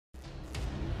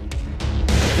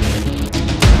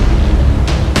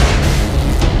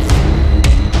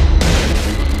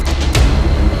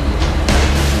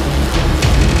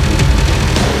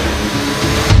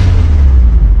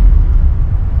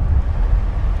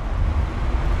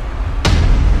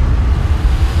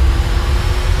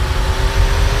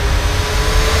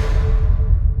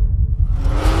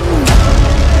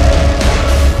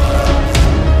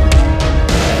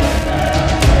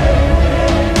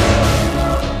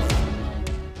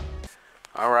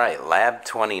Lab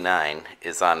 29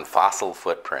 is on fossil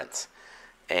footprints.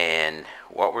 And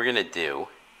what we're going to do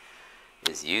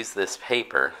is use this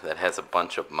paper that has a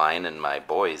bunch of mine and my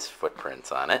boys' footprints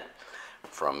on it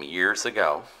from years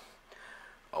ago.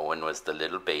 Owen was the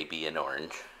little baby in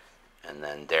orange, and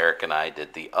then Derek and I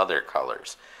did the other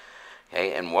colors.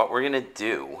 Okay, and what we're going to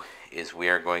do is we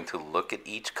are going to look at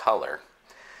each color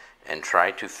and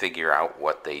try to figure out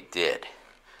what they did.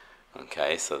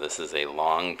 Okay, so this is a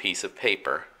long piece of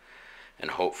paper, and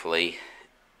hopefully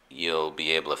you'll be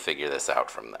able to figure this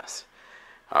out from this.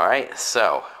 Alright,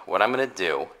 so what I'm going to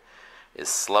do is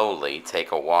slowly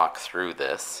take a walk through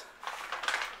this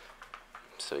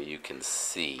so you can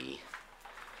see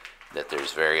that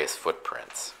there's various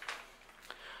footprints.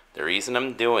 The reason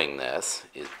I'm doing this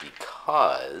is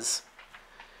because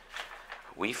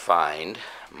we find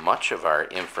much of our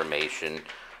information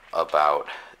about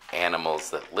animals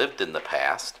that lived in the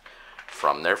past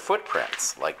from their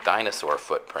footprints, like dinosaur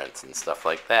footprints and stuff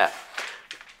like that.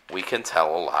 We can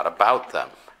tell a lot about them.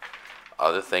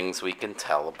 Other things we can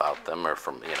tell about them are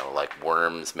from, like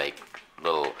worms make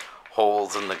little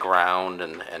holes in the ground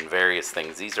and various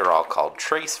things. These are all called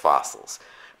trace fossils.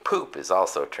 Poop is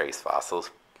also trace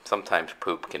fossils. Sometimes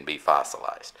poop can be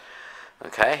fossilized.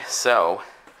 Okay, so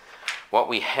what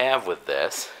we have with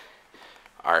this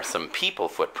are some people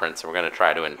footprints, and we're going to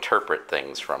try to interpret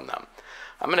things from them.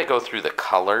 I'm going to go through the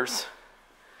colors,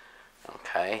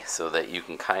 okay, so that you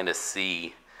can kind of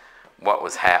see what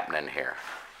was happening here.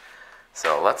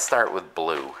 So let's start with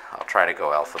blue. I'll try to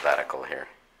go alphabetical here.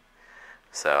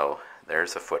 So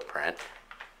there's a footprint.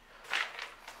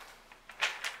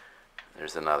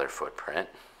 There's another footprint.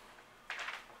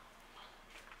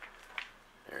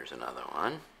 There's another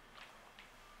one.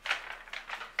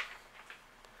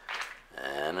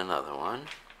 And another one.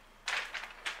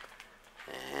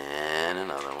 And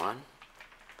another one.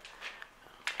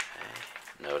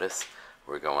 Okay. Notice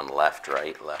we're going left,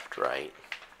 right, left, right.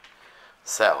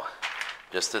 So,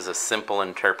 just as a simple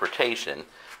interpretation,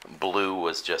 blue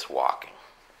was just walking.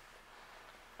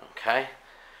 Okay?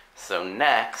 So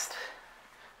next,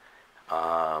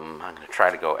 I'm going to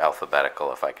try to go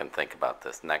alphabetical if I can think about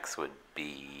this. Next would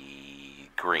be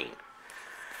green.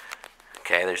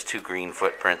 Okay, there's two green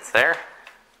footprints there.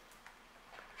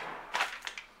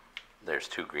 There's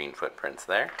two green footprints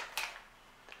there.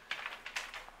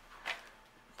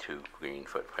 Two green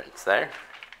footprints there.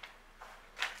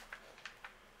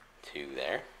 Two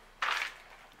there.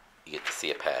 You get to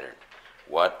see a pattern.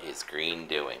 What is green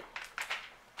doing?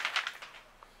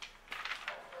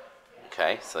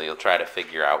 Okay, so you'll try to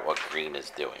figure out what green is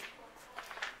doing.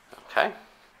 Okay?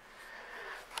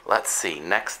 Let's see,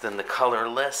 next in the color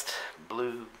list,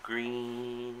 blue,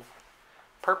 green,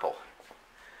 purple.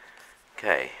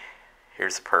 Okay,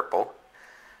 here's purple.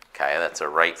 Okay, that's a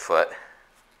right foot.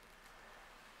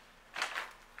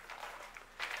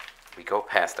 We go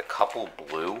past a couple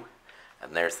blue,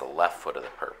 and there's the left foot of the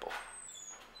purple.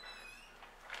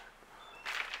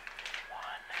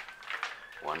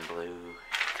 One blue,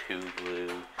 two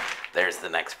blue. There's the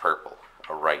next purple,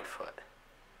 a right foot.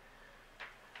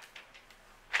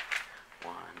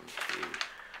 1, 2,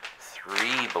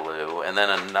 3 blue, and then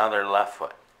another left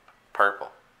foot,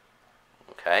 purple.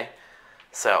 Okay?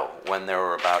 So, when there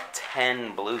were about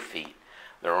 10 blue feet,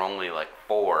 there were only like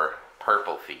 4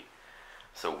 purple feet.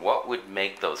 So what would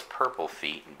make those purple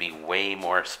feet be way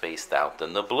more spaced out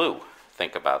than the blue?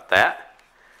 Think about that.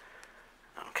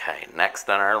 Okay, next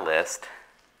on our list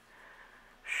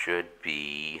should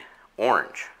be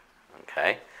orange.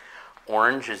 Okay?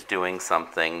 Orange is doing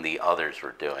something the others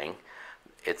were doing.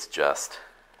 It's just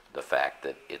the fact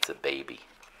that it's a baby.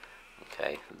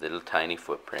 Okay? Little tiny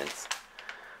footprints.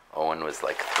 Owen was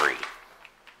like 3.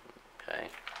 Okay?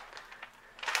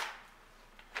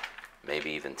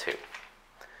 Maybe even 2.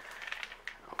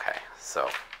 Okay, so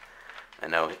I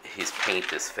know his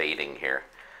paint is fading here.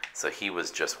 So he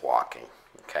was just walking.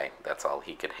 Okay? That's all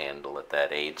he could handle at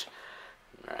that age.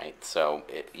 Alright, so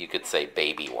you could say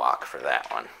baby walk for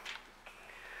that one.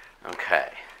 Okay.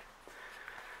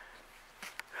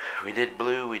 We did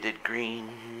blue, we did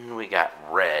green, we got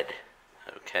red.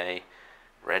 Okay,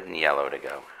 red and yellow to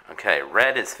go. Okay,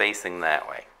 red is facing that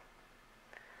way.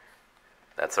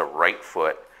 That's a right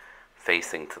foot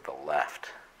facing to the left.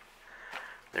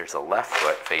 There's a left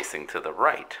foot facing to the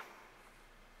right.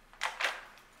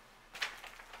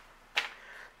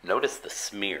 Notice the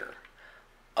smear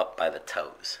up by the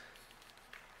toes.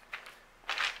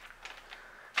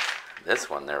 This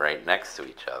one, they're right next to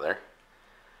each other.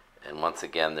 And once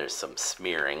again, there's some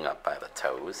smearing up by the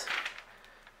toes.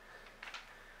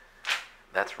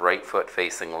 That's right foot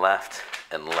facing left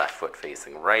and left foot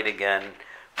facing right again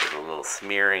with a little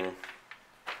smearing.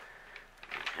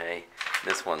 Okay,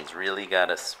 this one's really got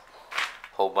a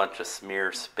whole bunch of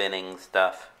smear spinning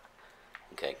stuff.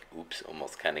 Okay, oops,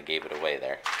 almost kind of gave it away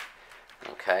there.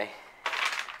 Okay.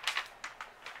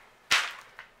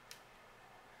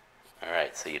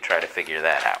 Alright, so you try to figure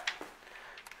that out.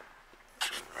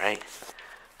 Right?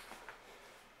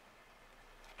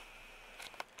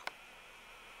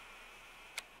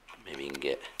 Maybe you can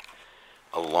get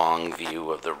a long view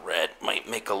of the red. Might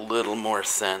make a little more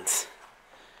sense.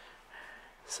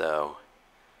 So,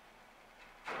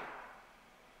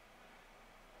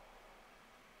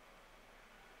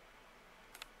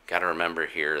 gotta remember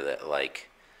here that, like,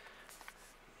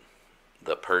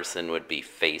 the person would be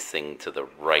facing to the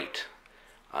right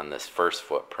on this first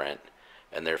footprint,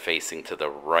 and they're facing to the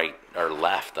right or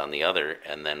left on the other,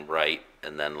 and then right,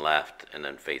 and then left, and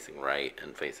then facing right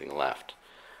and facing left.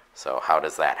 So how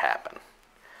does that happen?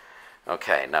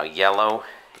 Okay, now yellow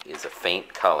is a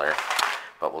faint color,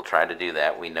 but we'll try to do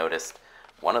that. We noticed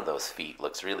one of those feet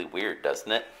looks really weird,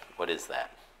 doesn't it? What is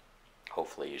that?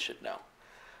 Hopefully you should know.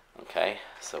 Okay,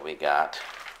 so we got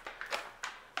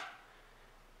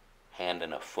hand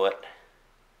and a foot,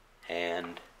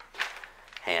 hand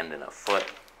and a foot,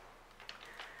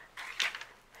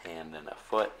 hand and a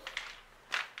foot.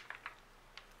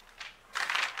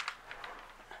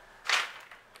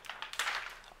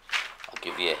 I'll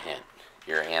give you a hint.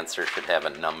 Your answer should have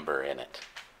a number in it.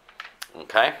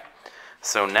 Okay?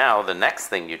 So now the next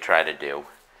thing you try to do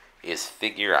is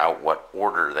figure out what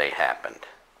order they happened.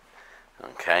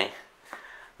 Okay?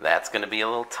 That's going to be a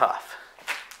little tough.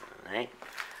 All right?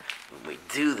 When we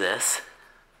do this,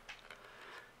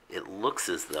 it looks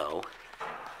as though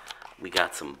we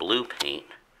got some blue paint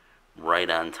right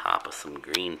on top of some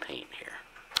green paint here.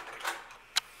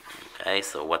 Okay,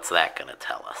 so what's that going to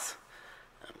tell us?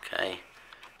 Okay,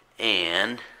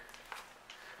 and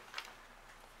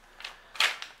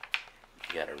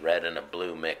you got a red and a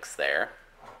blue mix there.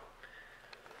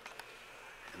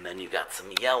 And then you got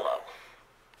some yellow.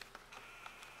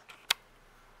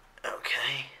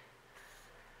 Okay.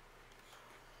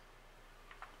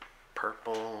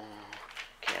 Purple,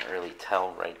 can't really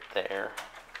tell right there.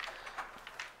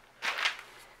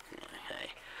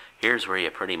 Okay, here's where you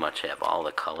pretty much have all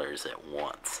the colors at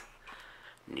once.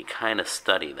 And you kind of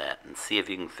study that and see if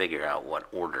you can figure out what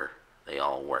order they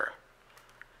all were.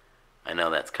 I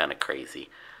know that's kind of crazy.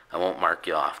 I won't mark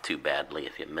you off too badly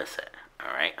if you miss it,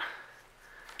 alright?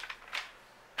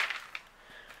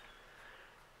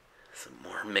 Some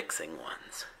more mixing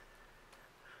ones.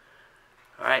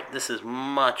 Alright, this is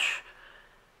much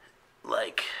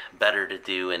better to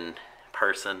do in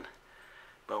person,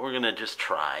 but we're gonna just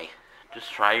try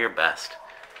your best.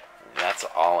 That's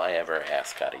all I ever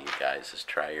ask out of you guys, is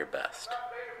try your best.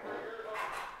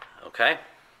 Okay?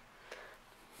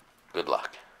 Good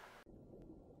luck.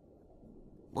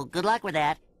 Well, good luck with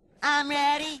that. I'm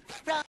ready.